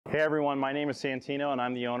Hey everyone, my name is Santino and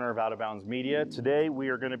I'm the owner of Outta Bounds Media. Today we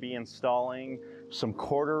are going to be installing some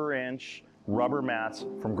 1/4-inch rubber mats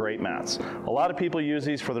from Greatmats. A lot of people use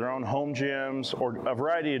these for their own home gyms or a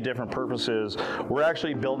variety of different purposes. We're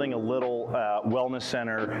actually building a little wellness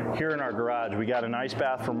center here in our garage. We got an ice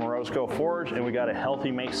bath from Morosco Forge and we got a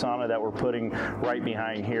healthy make sauna that we're putting right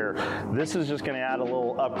behind here. This is just going to add a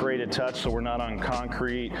little upgraded touch so we're not on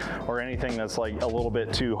concrete or anything that's like a little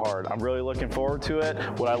bit too hard. I'm really looking forward to it.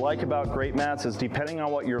 What I like about Greatmats is depending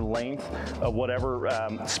on what your length of whatever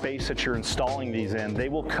space that you're installing these in, they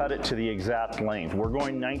will cut it to the exact length. We're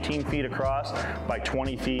going 19 feet across by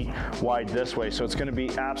 20 feet wide this way, so it's going to be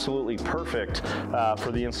absolutely perfect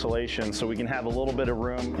for the installation. So we can have a little bit of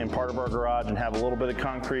room in part of our garage and have a little bit of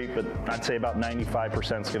concrete, but I'd say about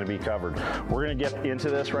 95% is going to be covered. We're going to get into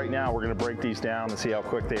this right now. We're going to break these down and see how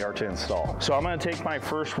quick they are to install. So I'm going to take my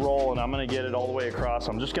first roll and I'm going to get it all the way across.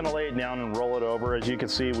 I'm just going to lay it down and roll it over. As you can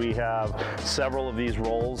see, we have several of these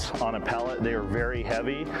rolls on a pallet. They are very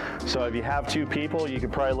heavy. So if you have two people, you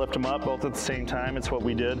could probably lift them up both at the same time. It's what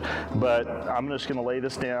we did, but I'm just going to lay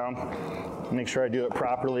this down, make sure I do it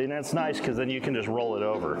properly, and it's nice because then you can just roll it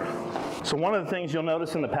over. So one of the things you'll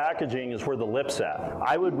notice in the packaging is where the lip's at.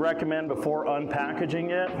 I would recommend before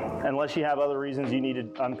unpackaging it, unless you have other reasons you need to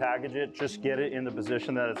unpackage it, just get it in the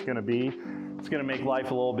position that it's going to be. It's going to make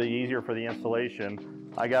life a little bit easier for the installation.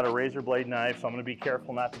 I got a razor blade knife, so I'm going to be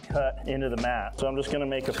careful not to cut into the mat. So I'm just going to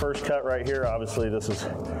make a first cut right here. Obviously this is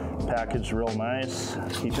packaged real nice,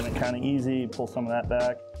 keeping it kind of easy. Pull some of that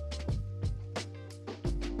back.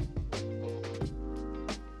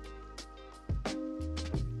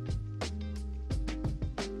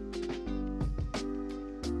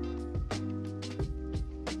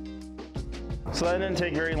 So that didn't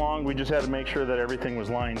take very long. We just had to make sure that everything was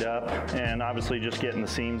lined up and obviously just getting the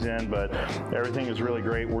seams in, but everything is really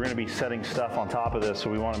great. We're gonna be setting stuff on top of this, so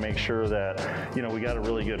we wanna make sure that, you know, we got a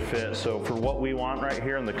really good fit. So for what we want right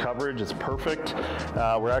here in the coverage, it's perfect.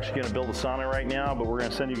 We're actually gonna build a sauna right now, but we're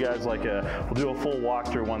gonna send you guys we'll do a full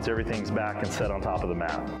walkthrough once everything's back and set on top of the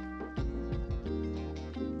mat.